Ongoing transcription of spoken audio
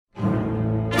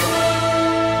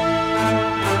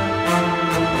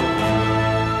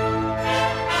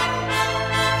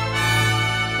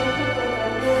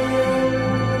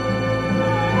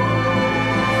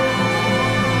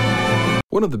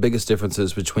One of the biggest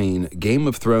differences between Game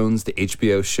of Thrones, the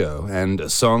HBO show, and A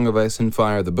Song of Ice and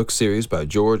Fire, the book series by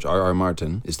George R.R.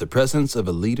 Martin, is the presence of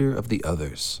a leader of the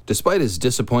others. Despite his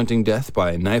disappointing death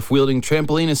by a knife-wielding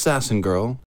trampoline assassin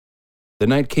girl, the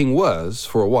Night King was,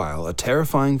 for a while, a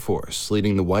terrifying force,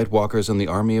 leading the White Walkers and the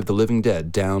army of the living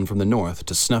dead down from the north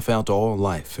to snuff out all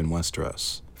life in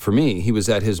Westeros. For me, he was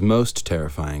at his most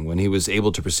terrifying when he was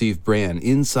able to perceive Bran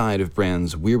inside of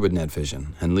Bran's weirwood net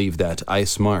vision and leave that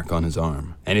ice mark on his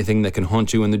arm. Anything that can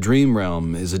haunt you in the dream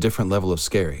realm is a different level of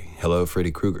scary. Hello, Freddy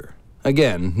Krueger.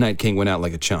 Again, Night King went out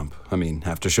like a chump. I mean,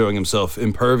 after showing himself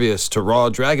impervious to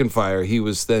raw dragonfire, he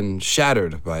was then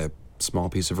shattered by a small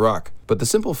piece of rock. But the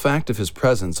simple fact of his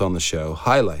presence on the show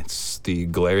highlights the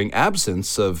glaring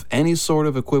absence of any sort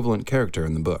of equivalent character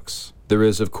in the books. There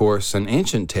is, of course, an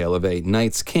ancient tale of a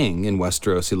Night's King in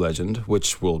Westerosi legend,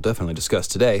 which we'll definitely discuss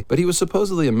today, but he was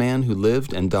supposedly a man who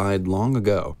lived and died long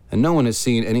ago, and no one has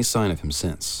seen any sign of him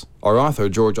since. Our author,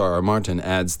 George R.R. Martin,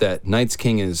 adds that Night's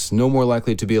King is no more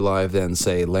likely to be alive than,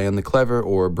 say, Lan the Clever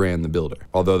or Bran the Builder,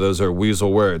 although those are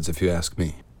weasel words if you ask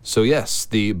me. So yes,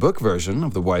 the book version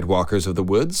of the White Walkers of the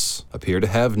Woods appear to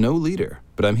have no leader,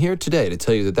 but I'm here today to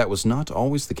tell you that that was not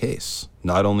always the case.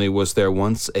 Not only was there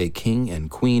once a king and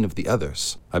queen of the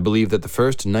others, I believe that the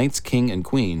first Night's King and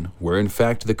Queen were in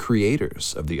fact the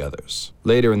creators of the others.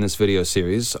 Later in this video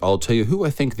series, I'll tell you who I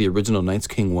think the original Night's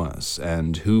King was,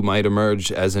 and who might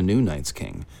emerge as a new Night's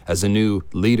King, as a new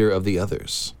leader of the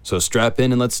others. So strap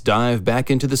in and let's dive back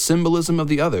into the symbolism of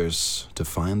the others to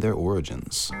find their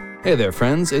origins. Hey there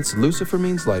friends, it's Lucifer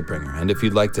Means Lightbringer, and if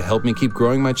you'd like to help me keep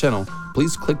growing my channel,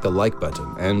 please click the like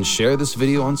button and share this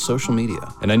video on social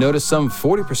media. And I noticed some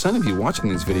 40% of you watching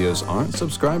these videos aren't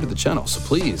subscribed to the channel, so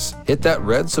please hit that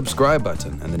red subscribe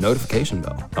button and the notification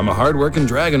bell. I'm a hard-working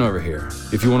dragon over here.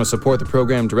 If you want to support the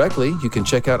program directly, you can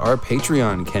check out our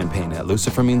Patreon campaign at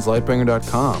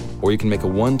lucifermeanslightbringer.com, or you can make a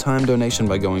one-time donation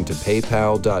by going to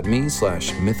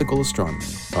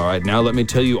paypal.me/mythalastronomy. All right, now let me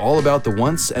tell you all about the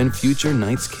once and future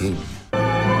Night's King.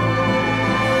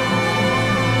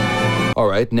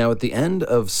 Alright, now at the end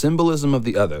of Symbolism of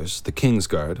the Others, the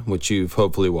Kingsguard, which you've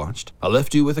hopefully watched, I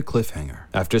left you with a cliffhanger.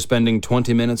 After spending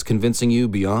 20 minutes convincing you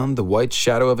beyond the white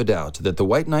shadow of a doubt that the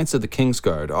White Knights of the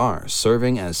Kingsguard are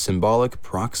serving as symbolic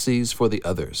proxies for the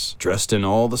others, dressed in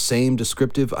all the same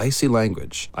descriptive icy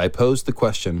language, I posed the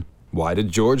question, why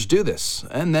did George do this?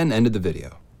 And then ended the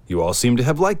video. You all seem to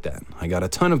have liked that. I got a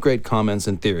ton of great comments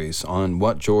and theories on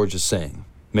what George is saying.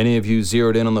 Many of you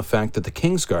zeroed in on the fact that the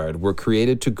Kingsguard were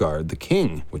created to guard the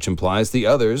king, which implies the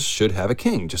others should have a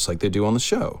king, just like they do on the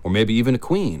show, or maybe even a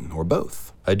queen, or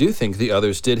both. I do think the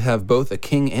others did have both a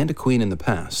king and a queen in the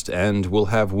past, and will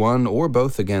have one or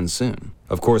both again soon.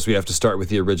 Of course, we have to start with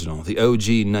the original, the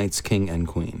OG Night's King and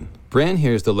Queen. Bran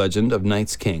hears the legend of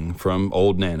Night's King from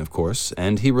Old Nan, of course,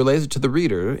 and he relays it to the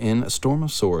reader in A Storm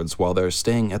of Swords while they're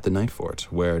staying at the Night Fort,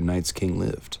 where Night's King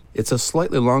lived. It's a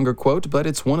slightly longer quote, but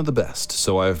it's one of the best,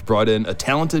 so I've brought in a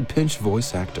talented pinch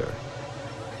voice actor.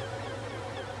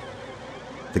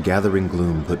 The gathering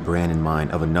gloom put Bran in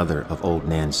mind of another of Old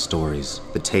Nan's stories,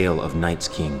 the tale of Night's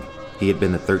King. He had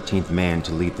been the 13th man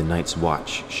to lead the Night's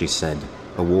Watch, she said,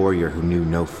 a warrior who knew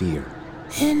no fear.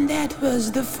 And that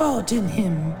was the fault in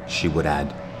him, she would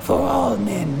add, for all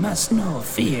men must know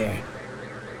fear.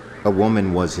 A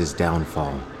woman was his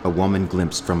downfall, a woman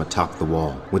glimpsed from atop the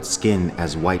wall, with skin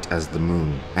as white as the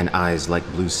moon, and eyes like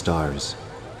blue stars.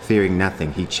 Fearing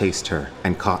nothing, he chased her,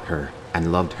 and caught her,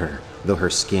 and loved her, though her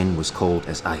skin was cold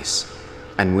as ice.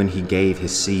 And when he gave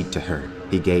his seed to her,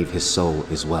 he gave his soul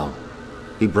as well.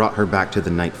 He brought her back to the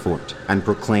Night Fort, and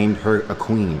proclaimed her a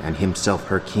queen and himself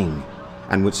her king.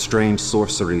 And with strange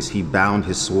sorceries he bound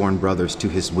his sworn brothers to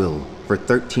his will. For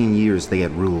 13 years they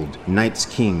had ruled, Night's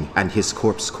King and his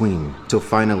corpse queen, till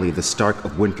finally the Stark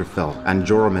of Winterfell and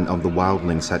Joramun of the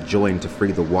Wildlings had joined to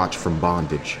free the Watch from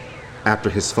bondage. After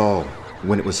his fall,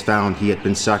 when it was found he had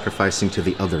been sacrificing to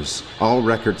the others, all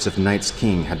records of Night's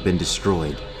King had been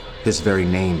destroyed, his very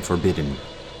name forbidden.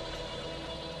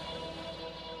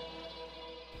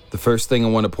 The first thing I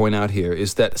want to point out here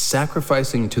is that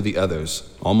sacrificing to the others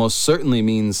almost certainly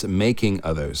means making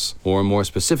others, or more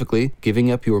specifically,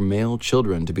 giving up your male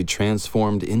children to be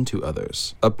transformed into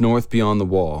others. Up north beyond the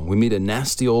wall, we meet a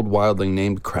nasty old wildling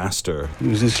named Craster.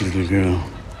 Who's this little girl?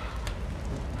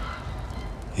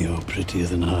 You're prettier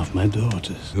than half my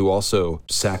daughters. Who also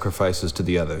sacrifices to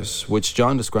the others, which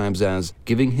John describes as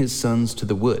giving his sons to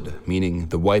the wood, meaning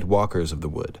the White Walkers of the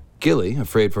Wood. Gilly,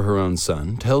 afraid for her own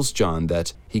son, tells Jon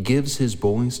that he gives his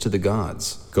boys to the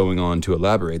gods, going on to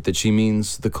elaborate that she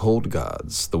means the cold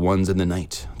gods, the ones in the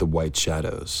night, the white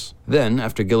shadows. Then,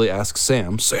 after Gilly asks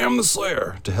Sam the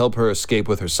Slayer, to help her escape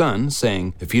with her son,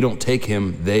 saying, if you don't take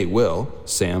him, they will,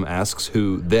 Sam asks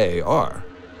who they are.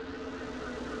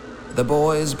 The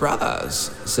boys'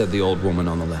 brothers, said the old woman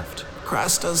on the left.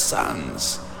 Craster's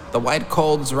sons. The white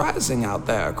cold's rising out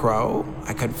there, Crow.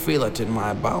 I can feel it in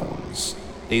my bones.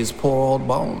 These poor old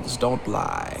bones don't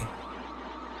lie.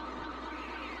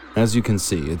 As you can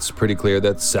see, it's pretty clear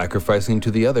that sacrificing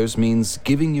to the others means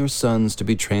giving your sons to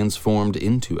be transformed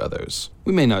into others.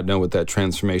 We may not know what that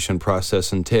transformation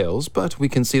process entails, but we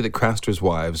can see that Craster's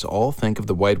wives all think of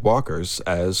the White Walkers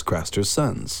as Craster's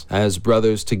sons, as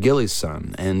brothers to Gilly's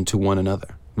son and to one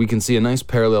another. We can see a nice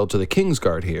parallel to the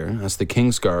Kingsguard here, as the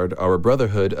Kingsguard are a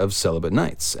brotherhood of celibate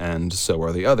knights, and so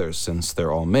are the others, since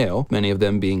they're all male, many of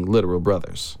them being literal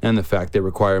brothers. And the fact they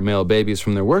require male babies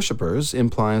from their worshippers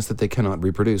implies that they cannot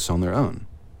reproduce on their own.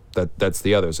 That's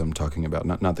the others I'm talking about,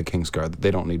 not the Kingsguard.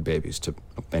 They don't need babies to...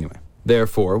 Anyway.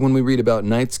 Therefore, when we read about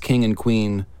knights, king, and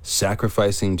queen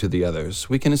sacrificing to the others,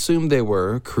 we can assume they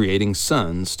were creating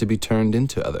sons to be turned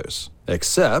into others.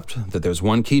 Except that there's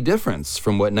one key difference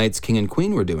from what knights, king, and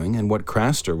queen were doing and what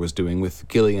Craster was doing with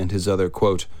Gilly and his other,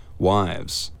 quote,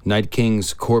 wives. Night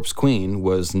King's corpse queen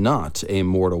was not a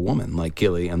mortal woman like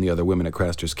Gilly and the other women at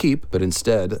Craster's Keep, but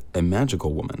instead a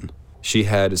magical woman. She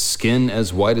had skin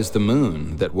as white as the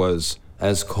moon that was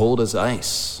as cold as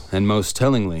ice, and most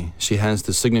tellingly, she has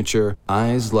the signature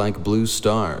eyes like blue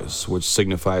stars, which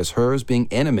signifies her as being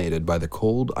animated by the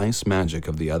cold ice magic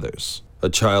of the others. A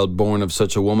child born of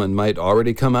such a woman might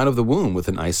already come out of the womb with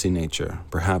an icy nature,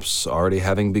 perhaps already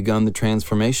having begun the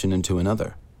transformation into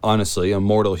another. Honestly, a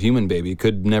mortal human baby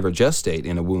could never gestate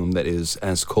in a womb that is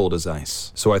as cold as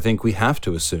ice. So I think we have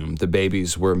to assume the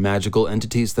babies were magical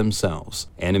entities themselves,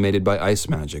 animated by ice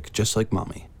magic, just like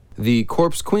Mommy. The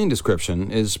corpse queen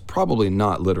description is probably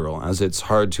not literal, as it's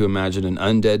hard to imagine an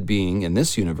undead being in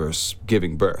this universe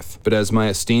giving birth. But as my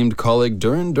esteemed colleague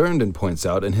Durin Durndon points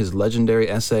out in his legendary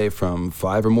essay from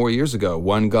 5 or more years ago,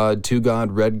 One God, Two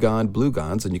God, Red God, Blue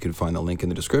Gods, and you can find the link in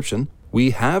the description,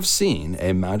 we have seen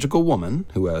a magical woman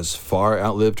who has far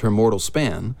outlived her mortal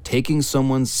span taking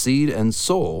someone's seed and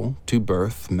soul to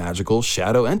birth magical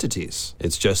shadow entities.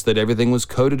 It's just that everything was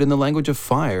coded in the language of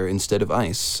fire instead of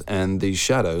ice, and the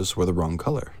shadows were the wrong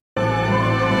color.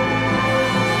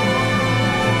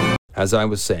 As I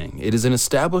was saying, it is an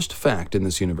established fact in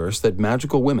this universe that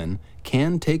magical women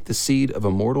can take the seed of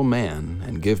a mortal man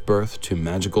and give birth to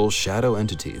magical shadow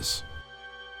entities.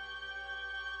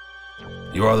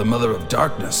 You are the mother of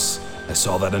darkness. I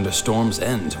saw that under Storm's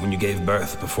End when you gave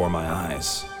birth before my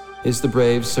eyes. Is the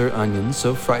brave Sir Onion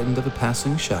so frightened of a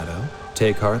passing shadow?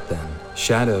 Take heart then.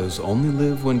 Shadows only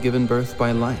live when given birth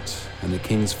by light, and the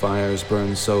king's fires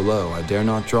burn so low I dare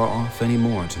not draw off any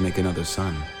more to make another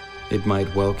son. It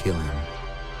might well kill him.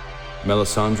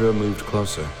 Melisandre moved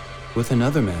closer. With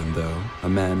another man, though, a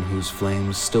man whose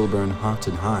flames still burn hot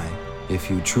and high. If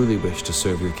you truly wish to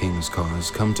serve your king's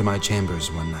cause, come to my chambers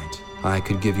one night. I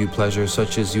could give you pleasure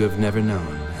such as you have never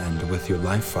known, and with your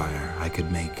life fire I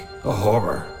could make... A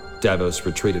horror. Davos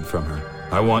retreated from her.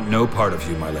 I want no part of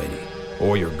you, my lady,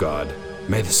 or your god.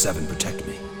 May the Seven protect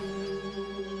me.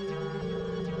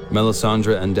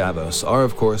 Melisandre and Davos are,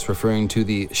 of course, referring to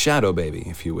the shadow baby,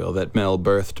 if you will, that Mel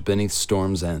birthed beneath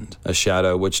Storm's End, a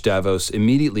shadow which Davos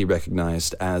immediately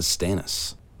recognized as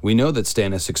Stannis. We know that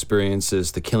Stannis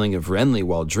experiences the killing of Renly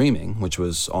while dreaming, which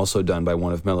was also done by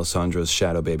one of Melisandre's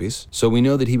shadow babies, so we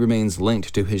know that he remains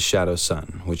linked to his shadow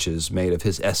son, which is made of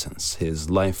his essence,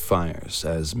 his life fires,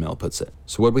 as Mel puts it.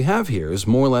 So what we have here is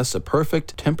more or less a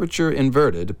perfect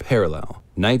temperature-inverted parallel.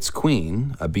 Night's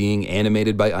Queen, a being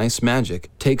animated by ice magic,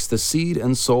 takes the seed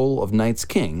and soul of Night's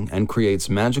King and creates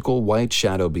magical white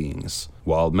shadow beings,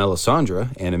 while Melisandre,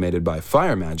 animated by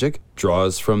fire magic,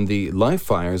 draws from the life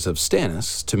fires of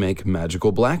Stannis to make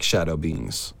magical black shadow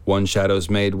beings. One shadow's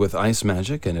made with ice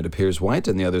magic and it appears white,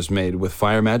 and the other's made with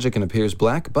fire magic and appears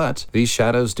black, but these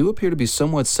shadows do appear to be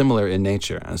somewhat similar in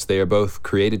nature, as they are both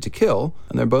created to kill,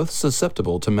 and they're both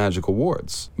susceptible to magical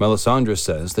wards. Melisandre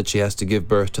says that she has to give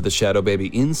birth to the shadow baby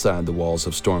inside the walls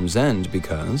of Storm's End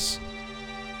because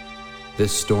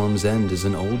this Storm's End is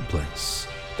an old place.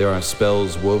 There are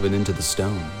spells woven into the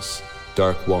stones,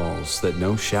 dark walls that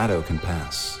no shadow can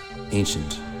pass,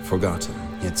 ancient, forgotten,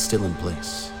 yet still in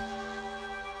place.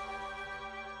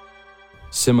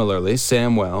 Similarly,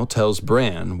 Samwell tells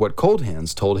Bran what Cold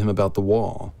Hands told him about the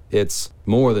wall. It's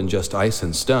more than just ice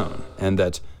and stone, and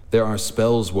that there are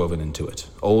spells woven into it,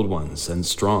 old ones and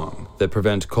strong, that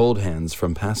prevent Cold Hands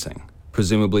from passing.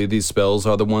 Presumably, these spells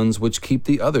are the ones which keep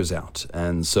the others out,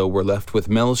 and so we're left with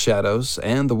Mel's shadows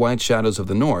and the White Shadows of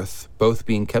the North both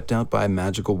being kept out by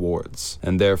magical wards,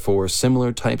 and therefore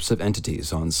similar types of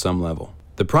entities on some level.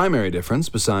 The primary difference,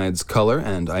 besides color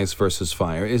and ice versus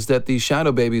fire, is that the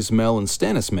shadow babies Mel and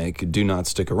Stannis make do not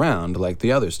stick around like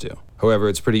the others do. However,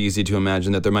 it's pretty easy to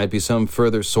imagine that there might be some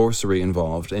further sorcery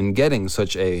involved in getting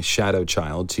such a shadow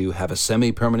child to have a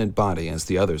semi-permanent body as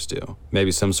the others do.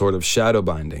 Maybe some sort of shadow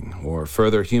binding, or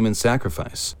further human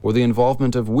sacrifice, or the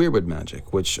involvement of weirwood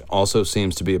magic, which also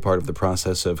seems to be a part of the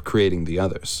process of creating the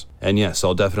others. And yes,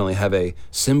 I'll definitely have a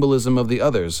Symbolism of the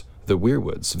Others, the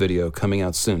Weirwoods video coming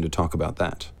out soon to talk about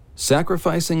that.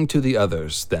 Sacrificing to the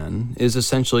others, then, is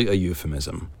essentially a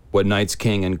euphemism. What Night's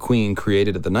King and Queen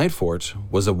created at the Night Fort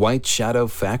was a White Shadow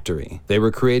factory. They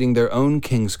were creating their own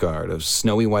Kingsguard of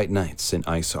snowy white knights in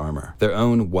ice armor, their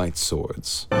own white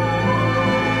swords.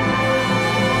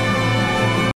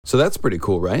 So that's pretty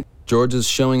cool, right? George is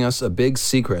showing us a big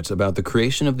secret about the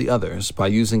creation of the others by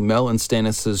using Mel and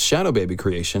Stannis' Shadow Baby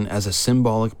creation as a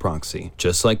symbolic proxy,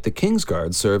 just like the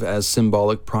Kingsguard serve as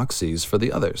symbolic proxies for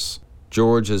the others.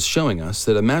 George is showing us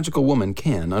that a magical woman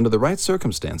can, under the right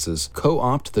circumstances,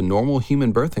 co-opt the normal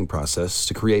human birthing process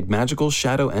to create magical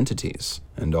shadow entities.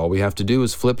 And all we have to do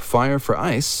is flip fire for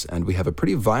ice, and we have a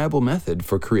pretty viable method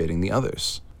for creating the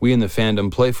others. We in the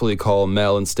fandom playfully call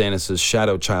Mel and Stannis'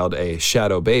 shadow child a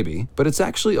shadow baby, but it's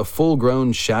actually a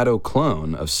full-grown shadow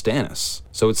clone of Stannis.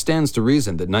 So it stands to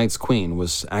reason that Night's Queen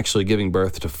was actually giving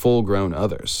birth to full-grown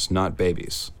others, not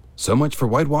babies. So much for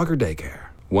White Walker daycare.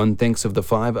 One thinks of the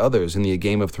 5 others in the A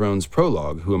Game of Thrones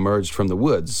prologue who emerged from the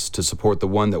woods to support the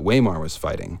one that Waymar was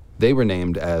fighting. They were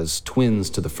named as twins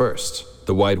to the first.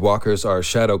 The White Walkers are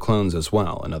shadow clones as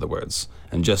well, in other words.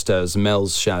 And just as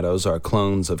Mel's shadows are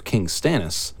clones of King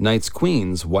Stannis, Night's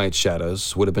Queen's white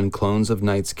shadows would have been clones of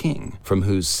Night's King, from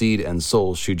whose seed and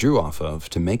soul she drew off of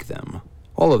to make them.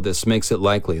 All of this makes it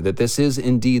likely that this is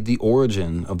indeed the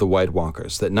origin of the White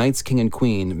Walkers, that Night's King and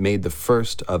Queen made the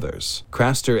first others.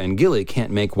 Craster and Gilly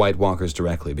can't make White Walkers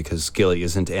directly because Gilly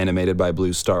isn't animated by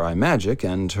blue star eye magic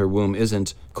and her womb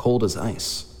isn't cold as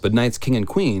ice. But Night's King and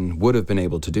Queen would have been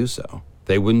able to do so.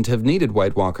 They wouldn't have needed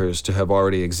White Walkers to have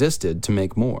already existed to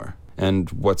make more. And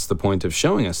what's the point of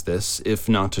showing us this, if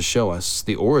not to show us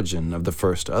the origin of the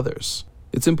first others?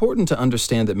 It's important to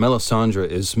understand that Melisandre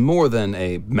is more than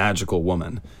a magical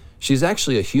woman. She's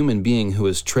actually a human being who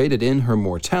has traded in her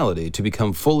mortality to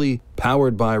become fully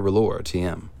powered by R'hllor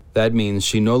TM. That means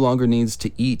she no longer needs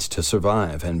to eat to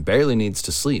survive and barely needs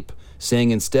to sleep,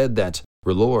 saying instead that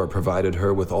R'hllor provided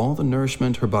her with all the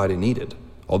nourishment her body needed.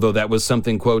 Although that was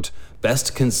something, quote,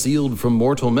 best concealed from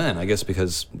mortal men, I guess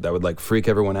because that would freak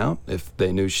everyone out if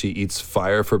they knew she eats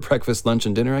fire for breakfast, lunch,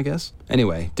 and dinner, I guess.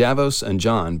 Anyway, Davos and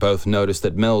Jon both notice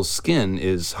that Mel's skin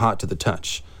is hot to the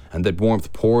touch, and that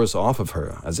warmth pours off of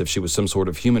her as if she was some sort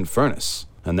of human furnace.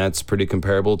 And that's pretty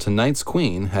comparable to Night's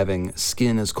Queen having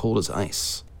skin as cold as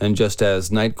ice. And just as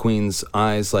Night Queen's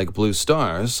eyes like blue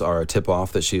stars are a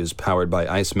tip-off that she is powered by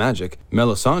ice magic,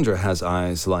 Melisandre has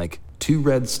eyes like 2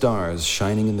 red stars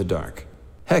shining in the dark.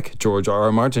 Heck, George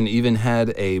R.R. Martin even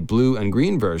had a blue and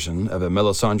green version of a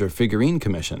Melisandre figurine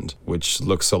commissioned, which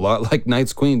looks a lot like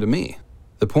Night's Queen to me.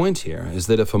 The point here is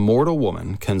that if a mortal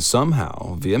woman can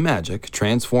somehow, via magic,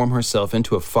 transform herself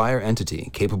into a fire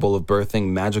entity capable of birthing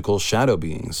magical shadow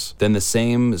beings, then the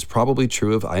same is probably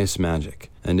true of ice magic.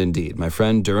 And indeed, my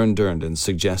friend Duran Durandon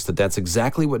suggests that that's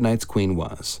exactly what Night's Queen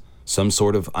was, some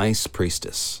sort of ice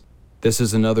priestess. This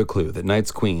is another clue that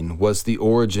Night's Queen was the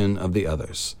origin of the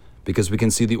others, because we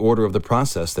can see the order of the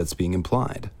process that's being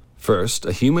implied. First,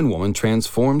 a human woman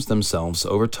transforms themselves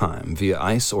over time via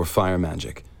ice or fire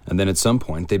magic, and then at some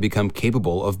point they become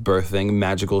capable of birthing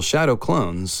magical shadow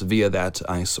clones via that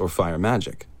ice or fire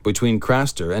magic. Between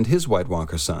Craster and his White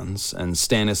Walker sons, and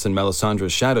Stannis and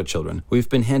Melisandre's shadow children, we've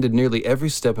been handed nearly every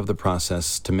step of the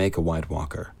process to make a White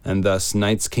Walker, and thus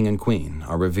Night's King and Queen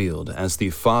are revealed as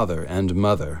the father and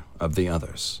mother of the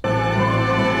others.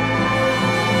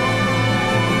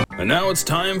 And now it's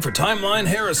time for Timeline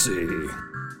Heresy.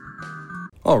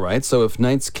 Alright, so if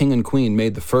Night's King and Queen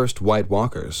made the first White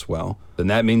Walkers, well, then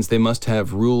that means they must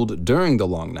have ruled during the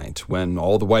Long Night, when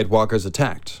all the White Walkers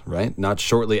attacked, right? Not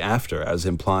shortly after, as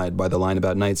implied by the line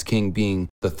about Night's King being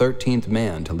the 13th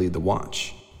man to lead the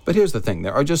watch. But here's the thing,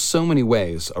 there are just so many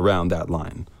ways around that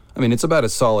line. I mean, it's about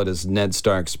as solid as Ned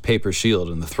Stark's paper shield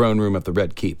in the throne room of the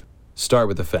Red Keep. Start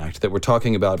with the fact that we're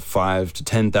talking about 5 to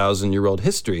 10,000 year old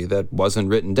history that wasn't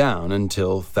written down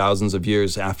until thousands of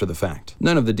years after the fact,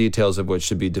 none of the details of which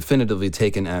should be definitively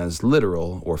taken as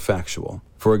literal or factual.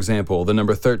 For example, the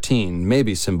number 13 may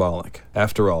be symbolic.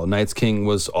 After all, Night's King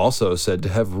was also said to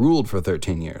have ruled for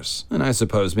 13 years, and I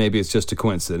suppose maybe it's just a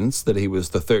coincidence that he was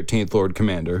the 13th Lord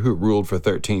Commander who ruled for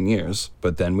 13 years.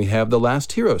 But then we have the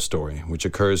Last Hero story, which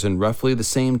occurs in roughly the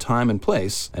same time and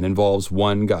place, and involves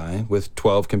one guy with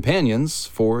 12 companions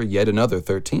for yet another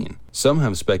 13. Some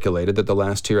have speculated that the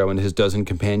last hero and his dozen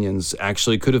companions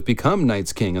actually could have become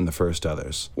Night's King and the first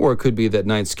others. Or it could be that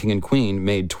Night's King and Queen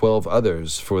made 12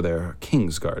 others for their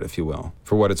Kingsguard, if you will.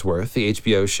 For what it's worth, the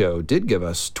HBO show did give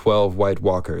us 12 White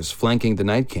Walkers flanking the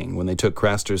Night King when they took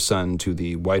Craster's son to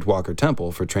the White Walker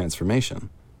Temple for transformation.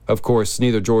 Of course,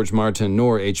 neither George Martin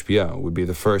nor HBO would be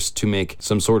the first to make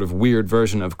some sort of weird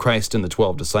version of Christ and the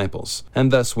 12 disciples, and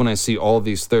thus when I see all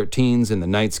these 13s in the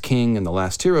Night's King and the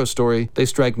Last Hero story, they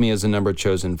strike me as a number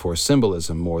chosen for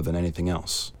symbolism more than anything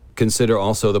else. Consider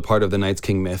also the part of the Night's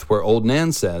King myth where Old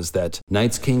Nan says that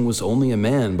Night's King was only a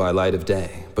man by light of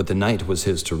day, but the night was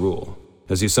his to rule.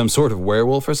 Is he some sort of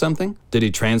werewolf or something? Did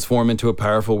he transform into a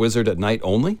powerful wizard at night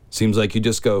only? Seems like you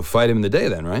just go fight him in the day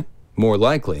then, right? More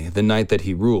likely, the night that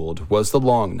he ruled was the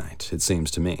Long Night, it seems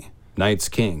to me. Night's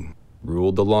King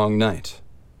ruled the Long Night.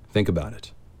 Think about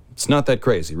it. It's not that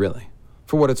crazy, really.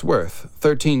 For what it's worth,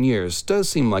 13 years does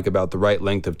seem like about the right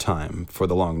length of time for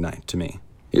the Long Night to me.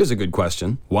 Here's a good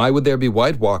question. Why would there be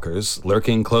White Walkers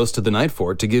lurking close to the Night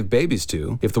Fort to give babies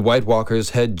to if the White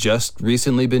Walkers had just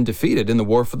recently been defeated in the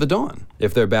War for the Dawn?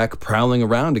 If they're back prowling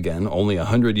around again only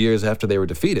 100 years after they were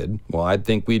defeated, well, I'd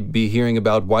think we'd be hearing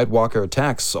about White Walker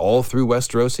attacks all through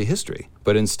Westerosi history.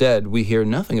 But instead, we hear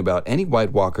nothing about any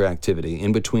White Walker activity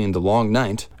in between the Long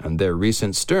Night and their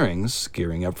recent stirrings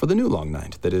gearing up for the new Long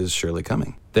Night that is surely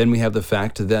coming. Then we have the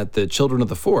fact that the Children of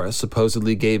the Forest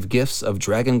supposedly gave gifts of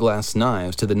dragonglass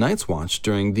knives to the Night's Watch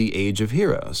during the Age of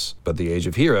Heroes. But the Age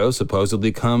of Heroes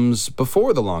supposedly comes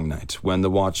before the Long Night, when the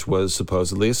Watch was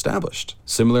supposedly established.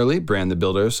 Similarly, Bran the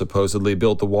Builder supposedly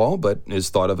built the Wall, but is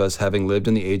thought of as having lived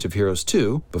in the Age of Heroes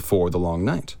too, before the Long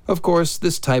Night. Of course,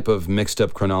 this type of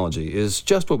mixed-up chronology is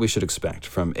just what we should expect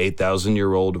from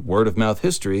 8,000-year-old word-of-mouth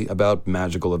history about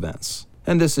magical events.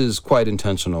 And this is quite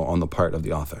intentional on the part of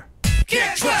the author.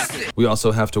 Can't trust it! We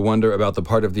also have to wonder about the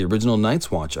part of the original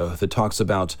Night's Watch oath that talks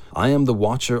about, I am the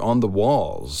watcher on the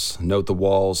walls. Note the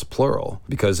walls plural,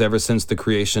 because ever since the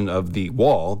creation of the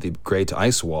wall, the Great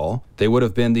Ice Wall, they would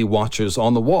have been the watchers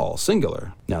on the wall,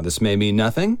 singular. Now this may mean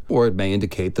nothing, or it may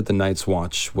indicate that the Night's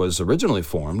Watch was originally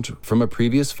formed from a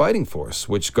previous fighting force,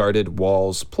 which guarded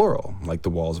walls plural, like the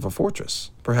walls of a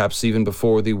fortress. Perhaps even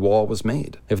before the wall was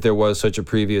made. If there was such a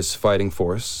previous fighting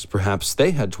force, perhaps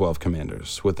they had 12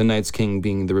 commanders, with the Night's King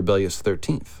being the rebellious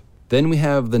 13th. Then we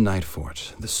have the Night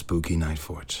Fort, the spooky Night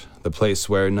Fort, the place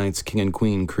where Night's King and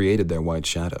Queen created their white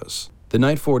shadows. The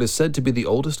Night Fort is said to be the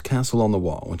oldest castle on the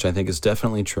Wall, which I think is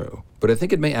definitely true. But I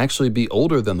think it may actually be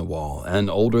older than the Wall and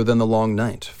older than the Long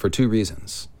Night, for two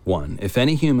reasons. One, if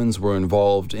any humans were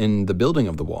involved in the building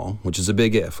of the wall, which is a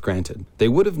big if, granted, they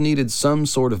would have needed some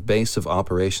sort of base of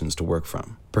operations to work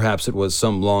from. Perhaps it was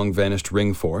some long-vanished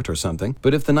ring fort or something,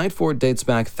 but if the Night Fort dates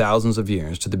back thousands of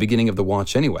years to the beginning of the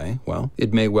Watch anyway, well,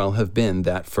 it may well have been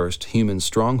that first human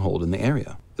stronghold in the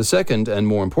area. The second and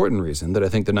more important reason that I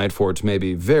think the Night Fort may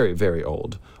be very, very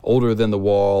old, older than the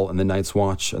Wall and the Night's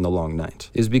Watch and the Long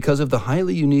Night, is because of the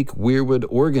highly unique weirwood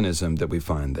organism that we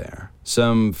find there.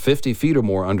 Some 50 feet or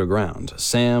more underground,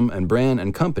 Sam and Bran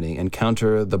and company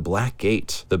encounter the Black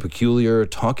Gate, the peculiar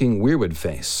talking weirwood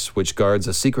face, which guards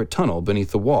a secret tunnel beneath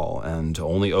the wall and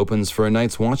only opens for a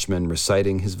Night's Watchman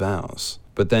reciting his vows.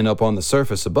 But then up on the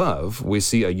surface above, we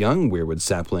see a young weirwood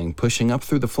sapling pushing up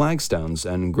through the flagstones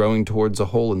and growing towards a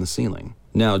hole in the ceiling.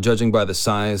 Now, judging by the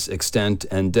size, extent,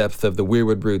 and depth of the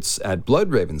weirwood roots at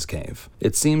Bloodraven's Cave,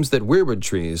 it seems that weirwood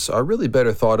trees are really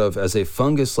better thought of as a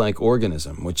fungus-like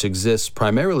organism which exists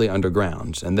primarily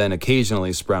underground and then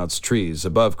occasionally sprouts trees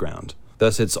above ground.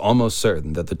 Thus, it's almost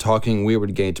certain that the talking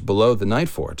weirwood gate below the Night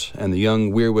Fort and the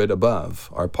young weirwood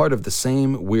above are part of the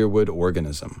same weirwood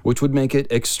organism, which would make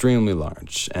it extremely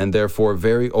large, and therefore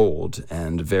very old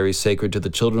and very sacred to the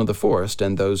Children of the Forest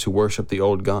and those who worship the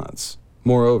old gods.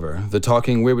 Moreover, the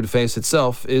talking weirwood face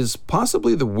itself is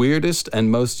possibly the weirdest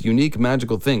and most unique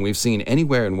magical thing we've seen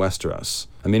anywhere in Westeros.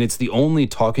 I mean, it's the only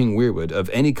talking weirwood of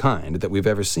any kind that we've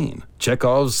ever seen.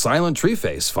 Chekhov's silent tree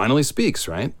face finally speaks,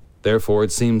 right? Therefore,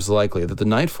 it seems likely that the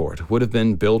Night Fort would have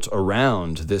been built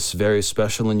around this very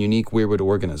special and unique weirwood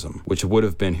organism, which would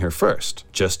have been here first,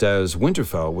 just as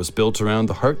Winterfell was built around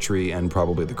the Heart Tree and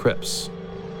probably the crypts.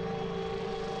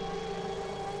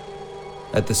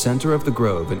 At the center of the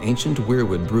grove, an ancient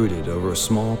weirwood brooded over a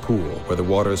small pool where the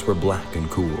waters were black and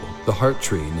cool. The heart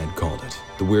tree, Ned called it.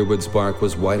 The weirwood's bark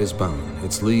was white as bone,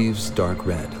 its leaves dark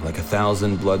red, like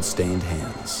 1,000 blood-stained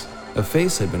hands. A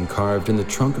face had been carved in the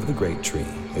trunk of the great tree,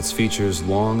 its features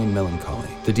long and melancholy,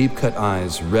 the deep-cut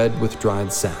eyes red with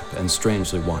dried sap and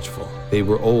strangely watchful. They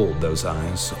were old, those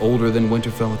eyes, older than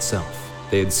Winterfell itself.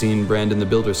 They had seen Brandon the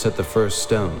Builder set the first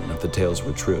stone, if the tales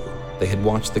were true. They had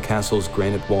watched the castle's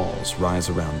granite walls rise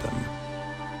around them.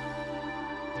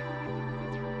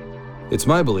 It's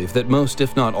my belief that most,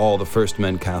 if not all, the First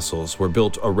Men castles were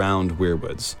built around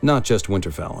weirwoods, not just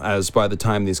Winterfell, as by the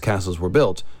time these castles were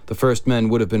built, the First Men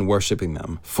would have been worshipping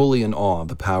them, fully in awe of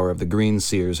the power of the green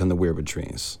seers and the weirwood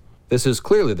trees. This is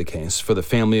clearly the case for the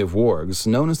family of wargs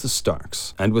known as the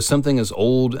Starks, and with something as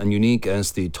old and unique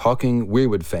as the talking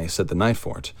weirwood face at the Night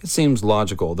Fort, it seems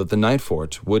logical that the Night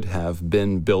Fort would have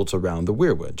been built around the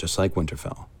weirwood, just like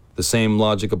Winterfell. The same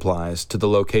logic applies to the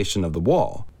location of the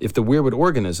wall. If the weirwood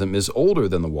organism is older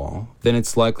than the wall, then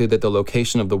it's likely that the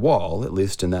location of the wall, at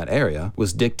least in that area,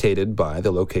 was dictated by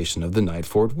the location of the Night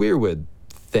Fort weirwood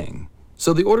thing.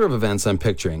 So the order of events I'm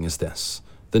picturing is this.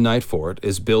 The Night Fort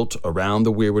is built around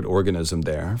the weirwood organism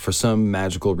there for some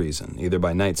magical reason, either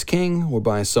by Night's King or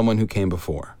by someone who came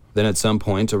before. Then at some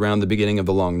point around the beginning of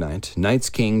the Long Night, Night's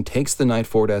King takes the Night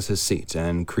Fort as his seat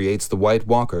and creates the White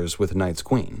Walkers with Night's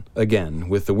Queen, again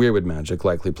with the weirwood magic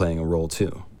likely playing a role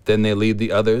too. Then they lead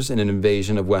the others in an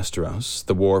invasion of Westeros.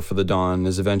 The War for the Dawn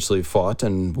is eventually fought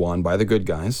and won by the good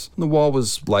guys. The wall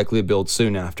was likely built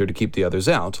soon after to keep the others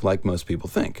out, like most people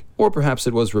think. Or perhaps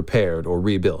it was repaired or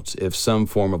rebuilt if some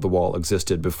form of the wall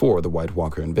existed before the White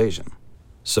Walker invasion.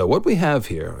 So what we have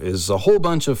here is a whole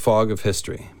bunch of fog of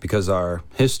history, because our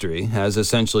history has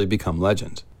essentially become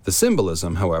legend. The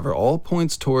symbolism, however, all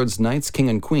points towards Night's King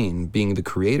and Queen being the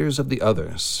creators of the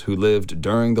others who lived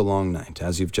during the Long Night,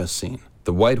 as you've just seen.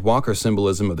 The White Walker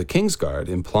symbolism of the Kingsguard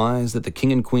implies that the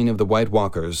King and Queen of the White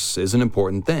Walkers is an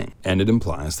important thing, and it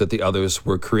implies that the others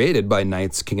were created by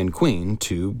Night's King and Queen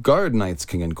to guard Night's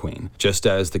King and Queen, just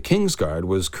as the Kingsguard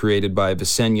was created by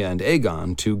Visenya and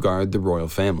Aegon to guard the royal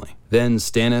family. Then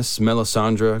Stannis,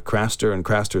 Melisandre, Craster, and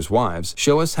Craster's wives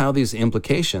show us how these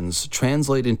implications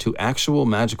translate into actual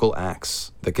magical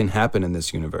acts that can happen in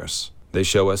this universe. They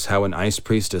show us how an ice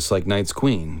priestess like Night's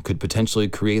Queen could potentially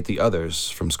create the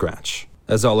others from scratch.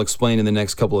 As I'll explain in the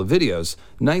next couple of videos,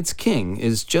 Night's King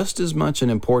is just as much an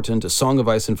important Song of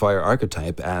Ice and Fire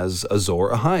archetype as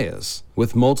Azor Ahai is,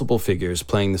 with multiple figures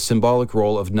playing the symbolic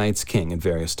role of Night's King at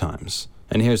various times.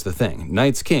 And here's the thing,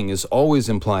 Night's King is always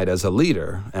implied as a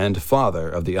leader and father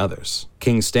of the others.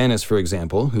 King Stannis, for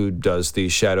example, who does the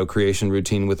shadow creation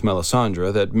routine with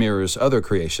Melisandre that mirrors other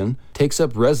creation, takes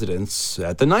up residence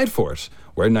at the Night Fort,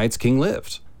 where Night's King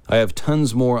lived. I have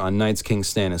tons more on Night's King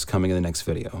Stannis coming in the next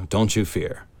video, don't you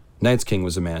fear. Night's King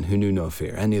was a man who knew no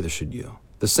fear, and neither should you.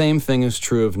 The same thing is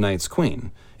true of Night's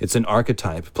Queen. It's an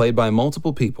archetype played by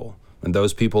multiple people, and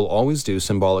those people always do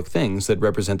symbolic things that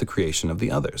represent the creation of the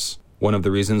others. One of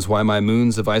the reasons why my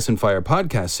Moons of Ice and Fire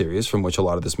podcast series, from which a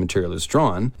lot of this material is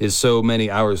drawn, is so many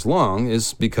hours long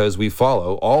is because we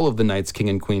follow all of the Night's King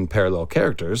and Queen parallel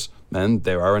characters, and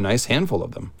there are a nice handful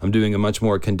of them. I'm doing a much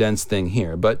more condensed thing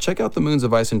here, but check out the Moons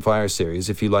of Ice and Fire series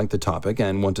if you like the topic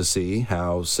and want to see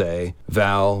how, say,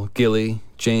 Val, Gilly,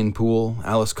 Jane Poole,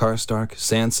 Alice Karstark,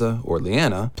 Sansa, or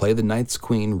Lyanna play the Night's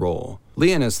Queen role.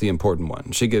 Lyanna's the important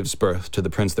one. She gives birth to the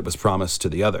prince that was promised to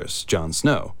the others, Jon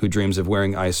Snow, who dreams of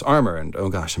wearing ice armor, and oh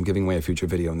gosh, I'm giving away a future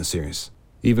video in the series.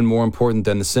 Even more important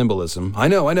than the symbolism, I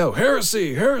know,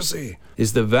 heresy,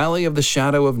 is the valley of the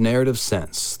shadow of narrative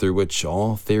sense through which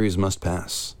all theories must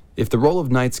pass. If the role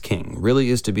of Night's King really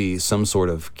is to be some sort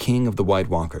of king of the White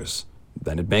Walkers,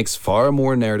 then it makes far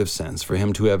more narrative sense for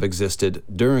him to have existed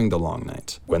during the Long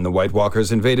Night, when the White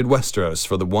Walkers invaded Westeros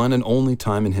for the one and only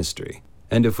time in history.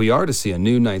 And if we are to see a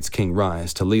new Night's King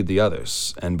rise to lead the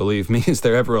others, and believe me, is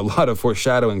there ever a lot of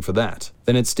foreshadowing for that,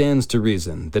 then it stands to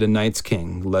reason that a Night's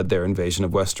King led their invasion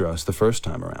of Westeros the first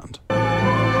time around.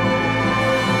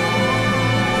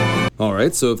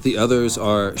 Alright, so if the others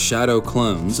are shadow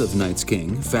clones of Night's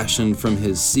King, fashioned from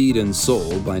his seed and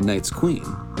soul by Night's Queen,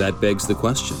 that begs the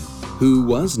question, who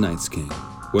was Night's King?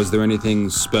 Was there anything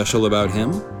special about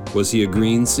him? Was he a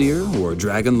green seer or a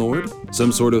dragon lord?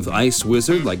 Some sort of ice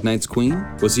wizard like Night's Queen?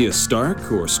 Was he a Stark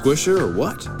or Squisher or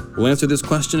what? We'll answer this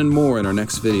question and more in our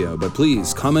next video, but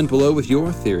please comment below with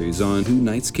your theories on who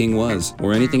Night's King was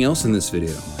or anything else in this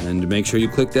video. And make sure you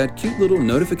click that cute little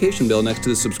notification bell next to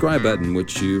the subscribe button,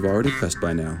 which you've already pressed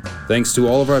by now. Thanks to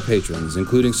all of our patrons,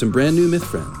 including some brand new myth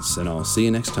friends, and I'll see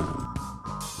you next time.